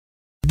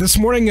This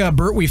morning,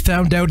 Bert, we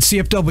found out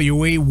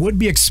CFWE would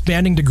be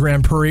expanding to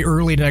Grande Prairie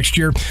early next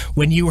year.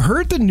 When you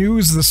heard the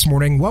news this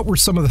morning, what were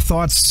some of the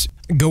thoughts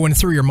going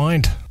through your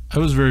mind? I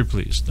was very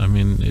pleased. I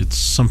mean, it's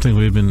something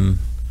we've been,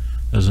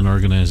 as an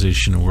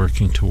organization,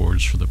 working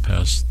towards for the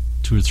past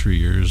 2 or 3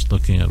 years,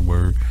 looking at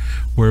where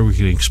we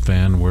can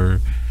expand,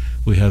 where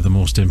we have the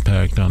most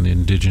impact on the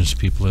Indigenous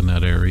people in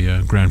that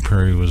area. Grande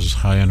Prairie was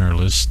high on our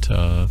list.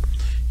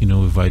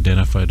 We've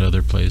identified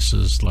other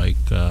places like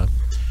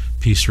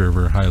Peace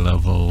River, High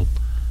Level,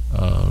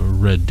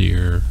 Red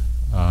Deer,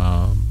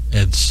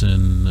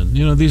 Edson,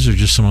 and these are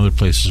just some other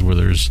places where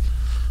there's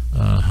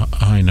a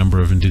high number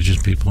of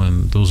Indigenous people,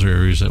 and those are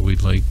areas that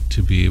we'd like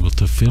to be able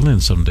to fill in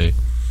someday.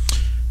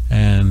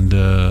 And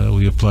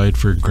we applied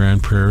for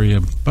Grande Prairie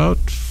about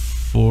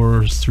 3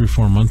 or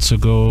 4 months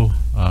ago.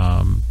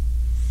 Been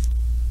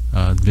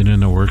in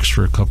the works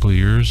for a couple of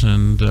years,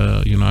 and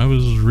I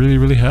was really,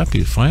 really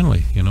happy.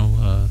 Finally,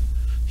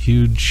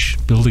 huge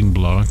building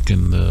block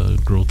in the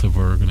growth of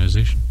our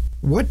organization.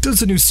 What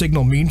does the new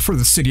signal mean for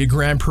the city of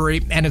Grande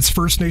Prairie and its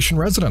First Nation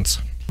residents?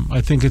 I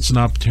think it's an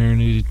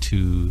opportunity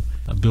to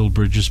build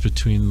bridges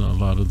between a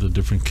lot of the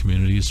different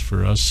communities.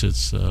 For us,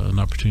 it's an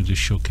opportunity to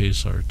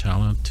showcase our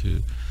talent,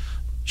 to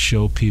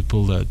show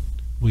people that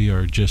we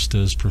are just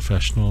as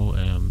professional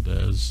and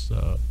as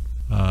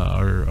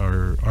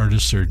our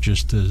artists are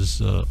just as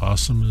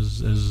awesome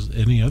as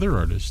any other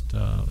artist.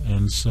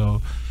 And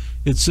so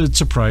it's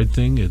a pride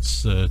thing.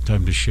 It's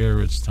time to share.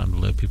 It's time to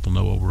let people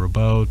know what we're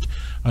about.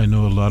 I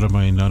know a lot of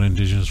my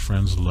non-Indigenous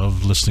friends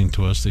love listening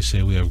to us. They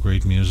say we have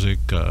great music.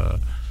 They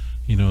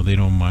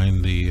don't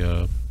mind the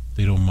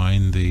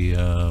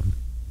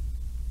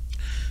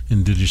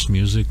Indigenous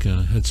music.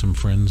 Had some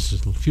friends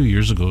a few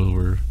years ago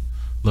who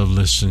loved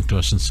listening to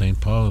us in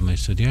St. Paul, and they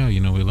said, "Yeah, we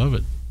love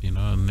it."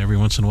 And every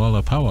once in a while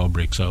a powwow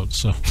breaks out.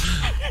 So,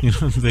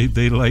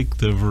 they like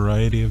the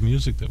variety of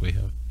music that we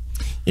have.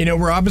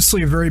 We're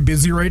obviously very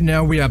busy right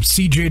now. We have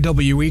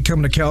CJWE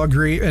coming to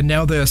Calgary, and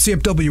now the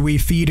CFWE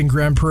feed in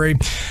Grande Prairie.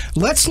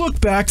 Let's look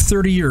back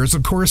 30 years.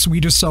 Of course, we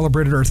just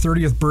celebrated our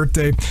 30th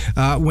birthday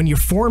when you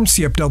formed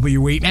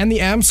CFWE and the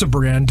Ammsa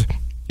Brand.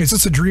 Is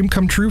this a dream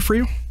come true for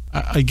you?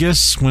 I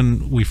guess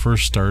when we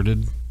first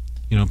started,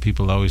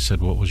 people always said,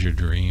 "What was your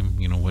dream?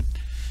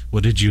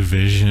 What did you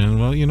vision?"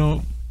 Well,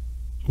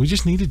 we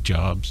just needed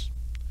jobs.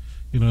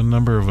 A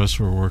number of us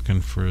were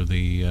working for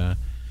the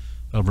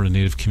Alberta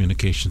Native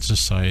Communication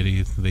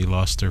Society. They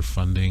lost their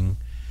funding.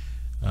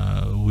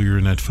 We were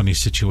in that funny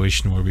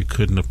situation where we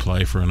couldn't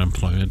apply for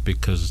unemployment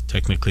because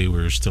technically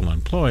we were still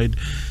employed.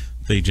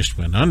 They just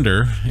went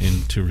under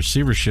into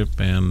receivership,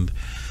 and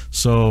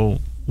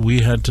so we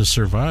had to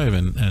survive.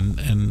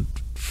 And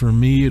for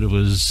me, it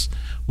was,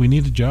 we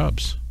needed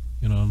jobs.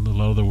 A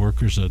lot of the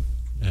workers at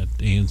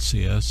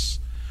ANCS,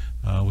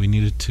 we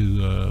needed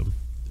to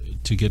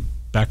get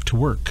back to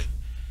work.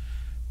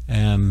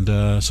 And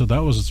so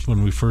that was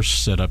when we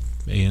first set up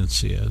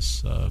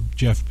ANCS.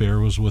 Jeff Bear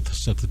was with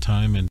us at the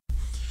time, and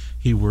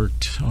he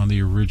worked on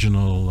the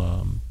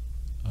original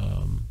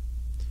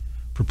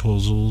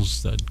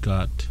proposals that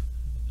got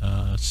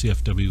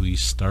CFWE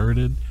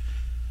started.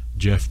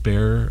 Jeff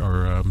Bear,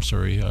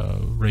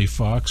 Ray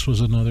Fox was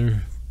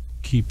another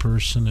key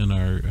person in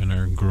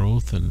our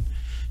growth, and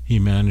he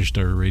managed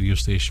our radio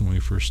station when we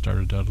first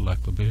started out at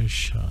Lac La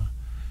Biche.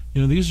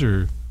 These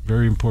are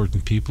very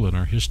important people in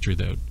our history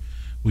that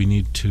we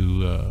need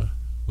to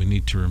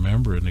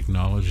remember and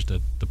acknowledge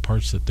that the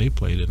parts that they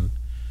played in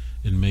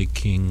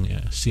making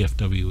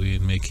CFWE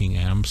and making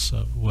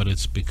Ammsa what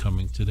it's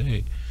becoming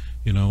today.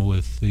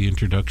 With the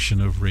introduction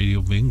of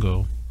Radio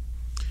Bingo,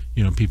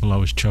 people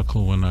always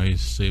chuckle when I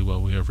say,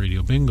 "Well, we have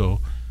Radio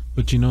Bingo,"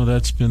 but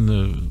that's been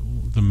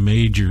the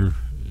major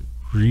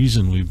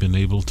reason we've been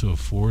able to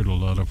afford a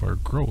lot of our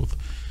growth.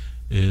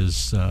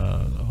 Is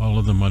all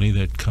of the money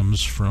that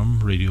comes from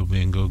Radio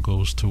Bingo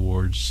goes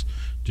towards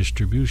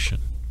distribution.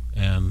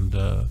 And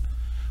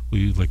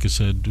like I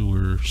said,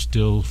 we're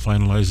still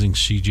finalizing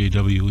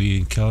CJWE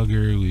in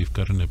Calgary. We've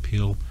got an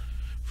appeal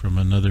from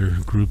another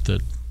group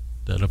that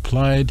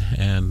applied,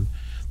 and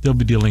they'll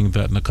be dealing with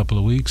that in a couple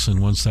of weeks.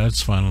 And once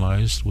that's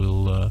finalized,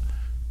 we'll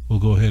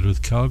go ahead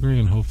with Calgary,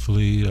 and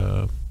hopefully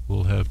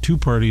we'll have 2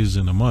 parties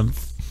in a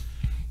month,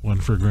 one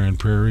for Grande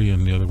Prairie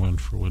and the other one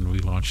for when we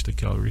launch the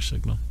Calgary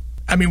signal.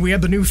 I mean, we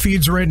have the new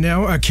feeds right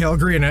now,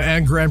 Calgary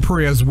and Grande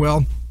Prairie as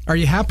well. Are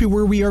you happy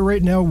where we are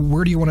right now?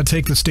 Where do you want to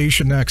take the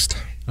station next?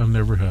 I'm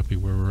never happy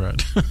where we're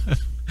at. I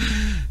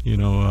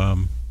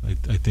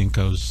think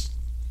I was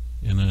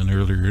in an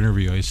earlier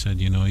interview. I said,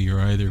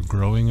 you're either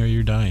growing or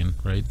you're dying,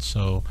 right?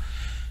 So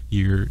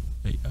you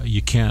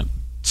can't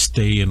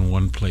stay in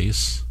one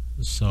place.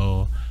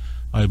 So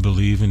I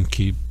believe in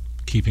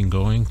keeping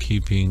going,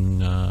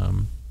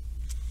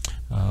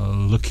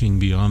 looking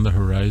beyond the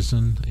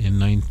horizon. In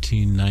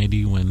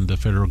 1990, when the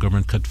federal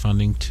government cut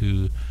funding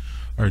to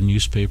our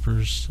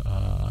newspapers,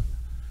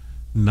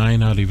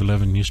 9 out of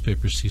 11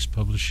 newspapers ceased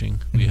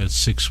publishing. We had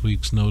 6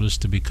 weeks notice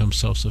to become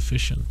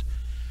self-sufficient.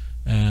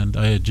 And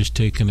I had just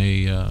taken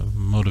a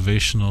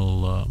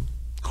motivational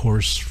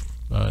course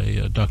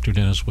by Dr.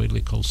 Dennis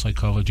Waitley called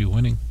Psychology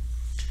Winning.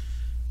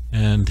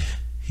 And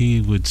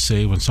he would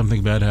say, when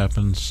something bad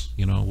happens,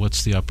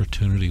 what's the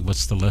opportunity?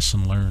 What's the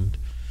lesson learned?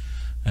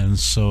 And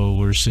so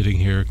we're sitting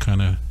here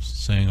kind of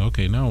saying,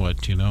 okay, now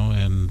what,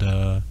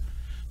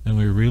 And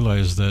we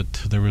realized that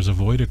there was a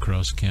void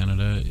across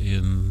Canada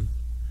in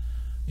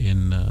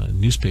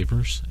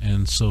newspapers,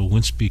 and so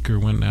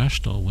Windspeaker went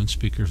national.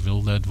 Windspeaker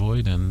filled that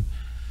void, and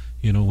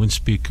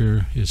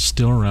Windspeaker is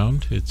still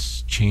around.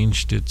 It's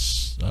changed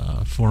its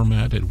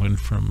format. It went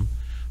from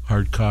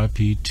hard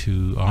copy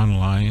to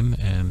online,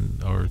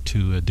 or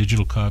to a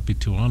digital copy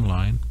to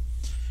online.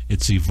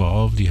 It's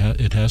evolved.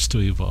 It has to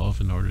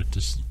evolve in order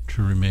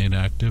to remain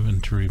active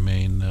and to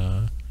remain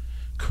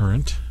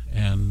current.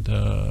 And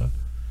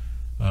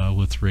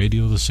with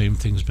radio, the same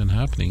thing's been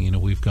happening.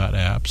 We've got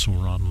apps.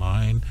 We're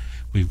online.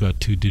 We've got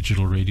 2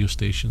 digital radio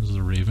stations,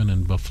 the Raven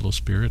and Buffalo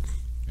Spirit,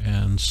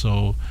 and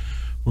so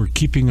we're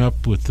keeping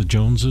up with the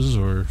Joneses,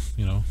 or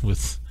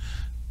with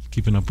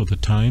keeping up with the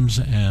times.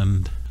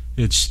 And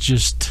it's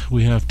just,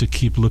 we have to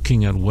keep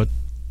looking at what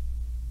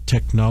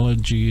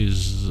technology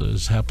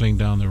is happening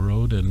down the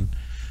road, and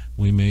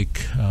we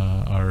make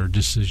our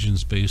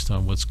decisions based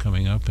on what's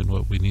coming up and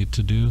what we need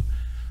to do.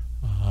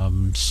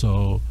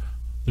 So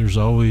there's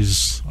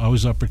always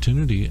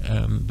opportunity,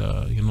 and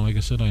like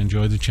I said, I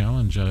enjoy the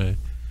challenge.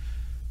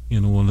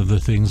 One of the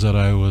things that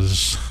I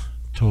was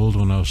told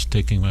when I was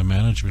taking my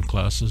management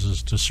classes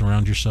is to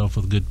surround yourself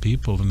with good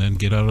people and then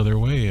get out of their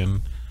way.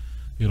 And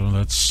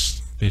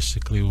that's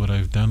basically what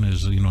I've done.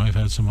 Is I've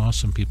had some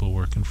awesome people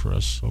working for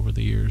us over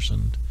the years,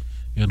 and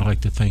I'd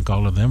like to thank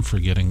all of them for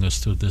getting us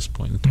to this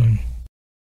point in time.